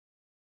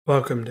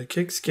Welcome to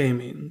Kicks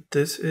Gaming.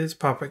 This is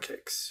Papa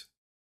Kicks.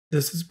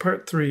 This is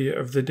part 3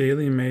 of the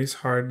Daily Maze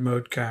Hard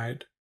Mode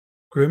Guide.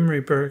 Grim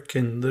Reaper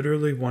can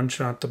literally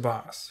one-shot the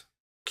boss.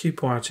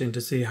 Keep watching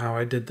to see how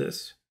I did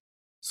this.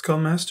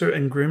 Skullmaster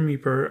and Grim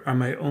Reaper are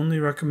my only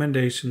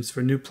recommendations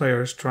for new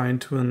players trying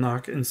to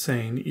unlock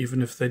Insane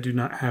even if they do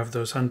not have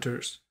those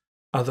hunters,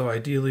 although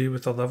ideally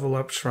with a level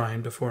up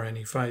shrine before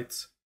any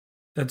fights.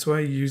 That's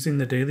why using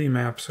the daily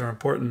maps are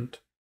important.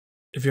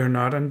 If you're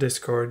not on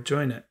Discord,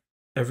 join it.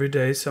 Every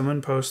day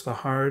someone posts the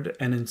hard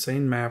and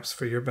insane maps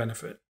for your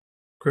benefit.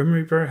 Grim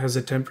Reaper has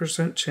a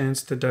 10%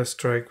 chance to death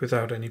strike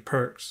without any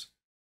perks.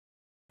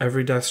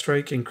 Every death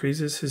strike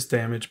increases his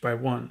damage by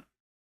 1.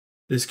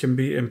 This can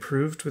be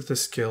improved with the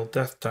skill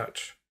Death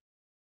Touch.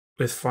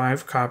 With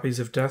 5 copies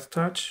of Death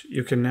Touch,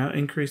 you can now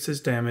increase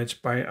his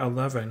damage by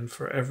 11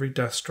 for every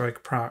death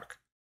strike proc.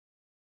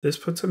 This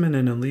puts him in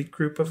an elite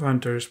group of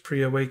hunters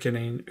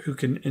pre-awakening who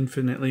can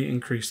infinitely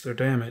increase their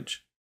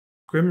damage.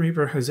 Grim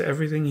Reaper has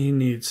everything he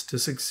needs to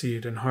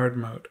succeed in hard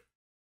mode.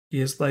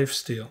 He has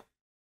lifesteal.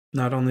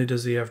 Not only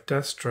does he have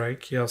Death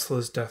Strike, he also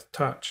has Death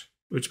Touch,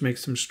 which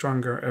makes him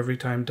stronger every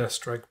time Death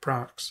Strike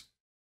procs.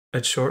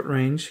 At short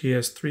range, he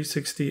has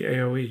 360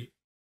 AoE.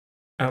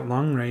 At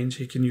long range,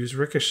 he can use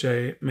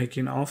Ricochet,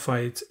 making all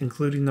fights,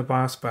 including the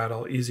boss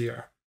battle,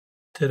 easier.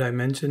 Did I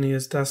mention he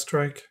has Death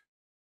Strike?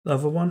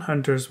 Level 1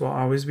 hunters will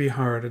always be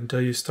hard until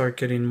you start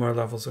getting more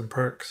levels and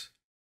perks.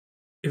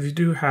 If you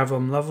do have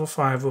them, level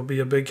 5 will be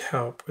a big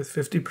help with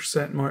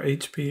 50% more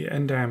HP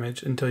and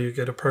damage until you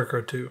get a perk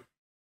or 2.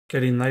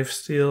 Getting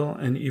lifesteal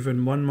and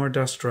even 1 more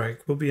death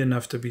strike will be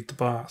enough to beat the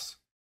boss.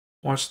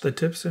 Watch the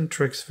tips and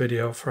tricks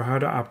video for how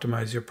to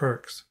optimize your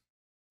perks.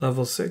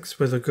 Level 6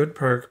 with a good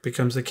perk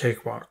becomes a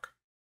cakewalk.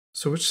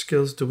 So which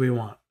skills do we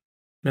want?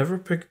 Never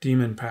pick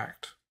Demon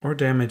Pact, or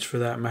damage for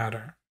that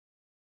matter.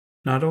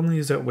 Not only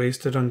is it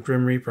wasted on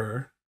Grim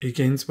Reaper, he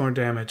gains more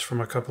damage from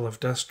a couple of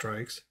death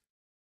strikes,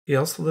 he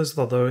also has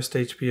the lowest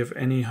HP of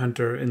any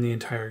hunter in the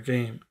entire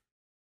game.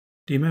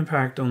 Demon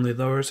Pact only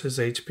lowers his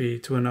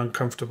HP to an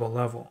uncomfortable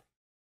level.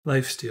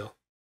 Lifesteal.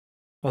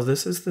 While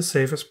this is the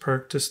safest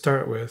perk to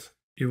start with,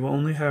 you will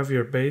only have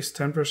your base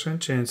 10%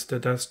 chance to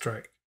death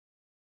strike.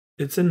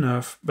 It's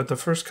enough, but the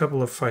first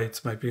couple of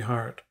fights might be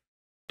hard.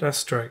 Death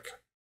Strike.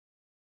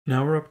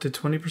 Now we're up to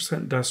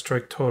 20% death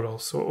strike total,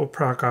 so it will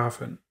proc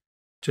often.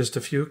 Just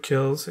a few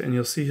kills and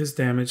you'll see his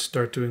damage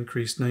start to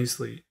increase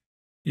nicely.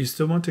 You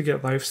still want to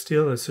get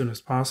lifesteal as soon as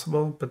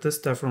possible, but this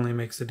definitely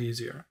makes it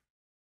easier.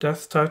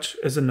 Death Touch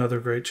is another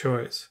great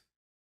choice.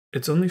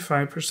 It's only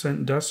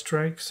 5% death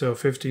strike, so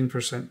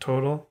 15%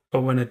 total,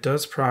 but when it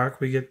does proc,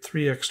 we get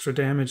 3 extra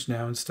damage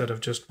now instead of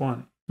just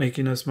 1,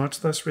 making us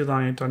much less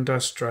reliant on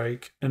death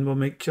strike and will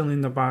make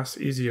killing the boss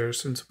easier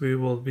since we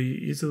will be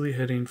easily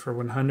hitting for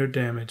 100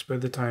 damage by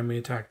the time we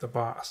attack the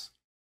boss.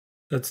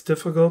 That's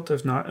difficult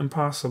if not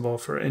impossible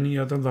for any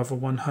other level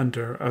 1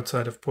 hunter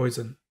outside of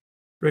poison.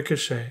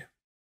 Ricochet.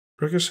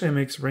 Ricochet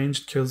makes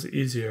ranged kills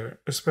easier,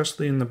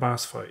 especially in the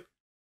boss fight.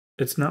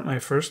 It's not my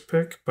first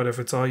pick, but if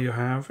it's all you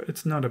have,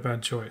 it's not a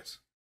bad choice.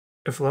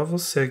 If level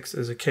 6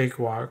 is a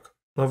cakewalk,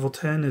 level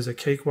 10 is a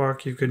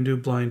cakewalk you can do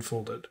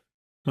blindfolded.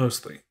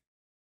 Mostly.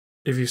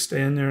 If you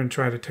stand there and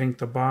try to tank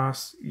the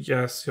boss,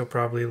 yes, you'll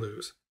probably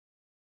lose.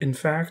 In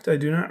fact, I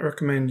do not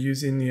recommend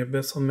using the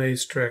Abyssal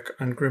Maze trick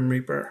on Grim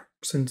Reaper,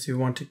 since you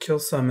want to kill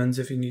summons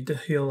if you need to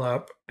heal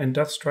up, and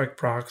Death Strike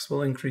procs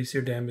will increase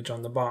your damage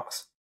on the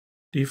boss.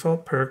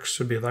 Default perks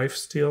should be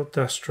Lifesteal,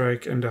 Death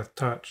Strike, and Death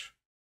Touch.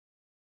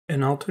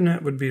 An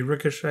alternate would be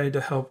Ricochet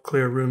to help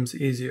clear rooms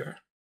easier.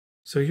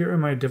 So here are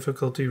my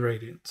difficulty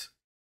ratings.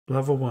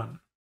 Level 1.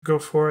 Go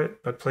for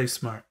it, but play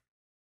smart.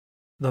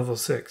 Level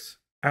 6.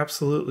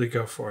 Absolutely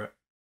go for it.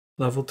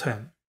 Level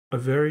 10. A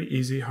very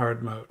easy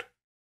hard mode.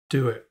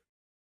 Do it.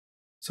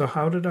 So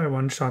how did I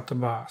one-shot the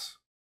boss?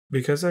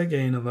 Because I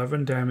gain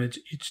 11 damage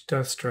each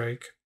death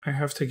strike, I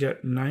have to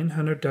get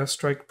 900 death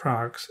strike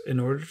procs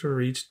in order to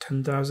reach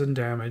 10,000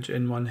 damage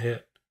in one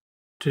hit.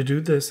 To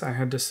do this, I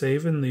had to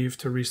save and leave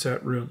to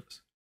reset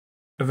rooms.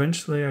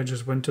 Eventually, I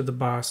just went to the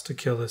boss to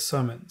kill his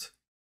summons.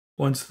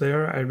 Once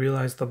there, I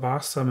realized the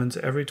boss summons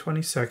every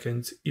 20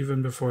 seconds,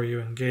 even before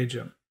you engage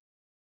him.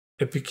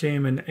 It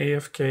became an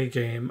AFK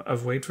game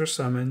of wait for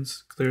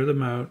summons, clear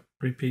them out,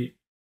 repeat.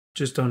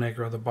 Just don't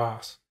aggro the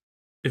boss.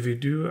 If you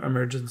do,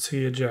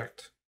 emergency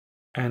eject.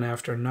 And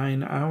after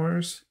 9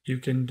 hours, you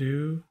can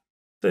do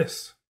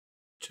this.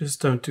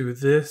 Just don't do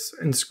this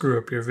and screw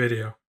up your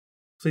video.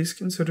 Please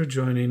consider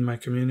joining my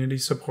community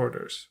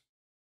supporters.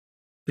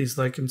 Please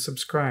like and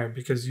subscribe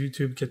because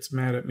YouTube gets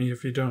mad at me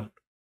if you don't.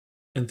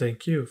 And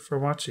thank you for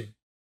watching.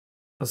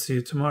 I'll see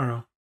you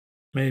tomorrow.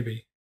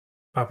 Maybe.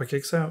 Papa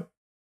Kicks out.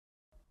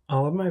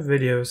 All of my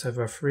videos have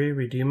a free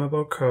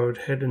redeemable code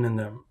hidden in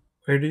them.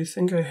 Where do you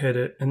think I hid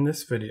it in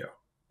this video?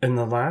 In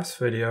the last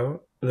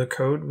video, the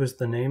code was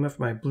the name of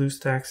my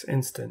BlueStacks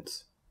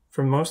instance.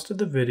 For most of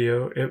the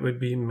video, it would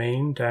be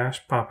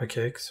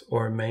main-PapaKicks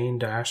or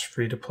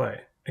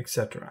main-free-to-play,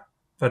 etc.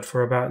 But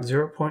for about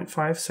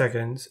 0.5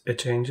 seconds, it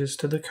changes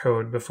to the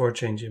code before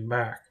changing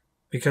back.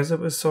 Because it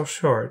was so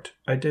short,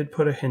 I did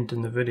put a hint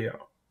in the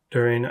video.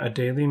 During a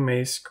daily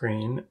maze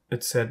screen,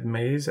 it said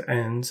maze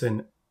ends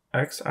in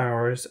X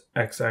hours,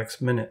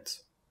 XX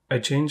minutes. I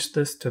changed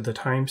this to the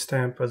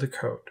timestamp of the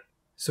code,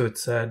 so it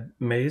said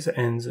maze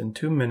ends in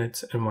 2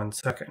 minutes and 1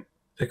 second.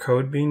 The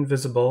code being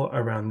visible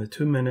around the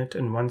 2 minute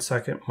and 1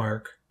 second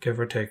mark, give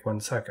or take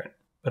 1 second.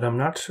 But I'm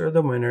not sure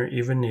the winner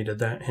even needed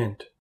that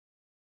hint.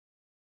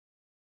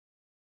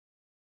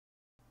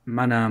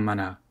 Mana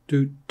mana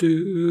do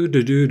do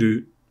do do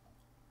do.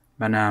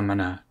 Mana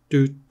mana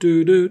do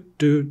do do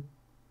do.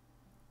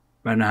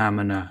 Mana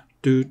mana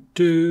do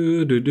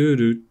do do do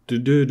do do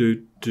do do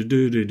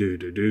do do do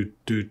do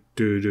do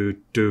do do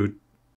do.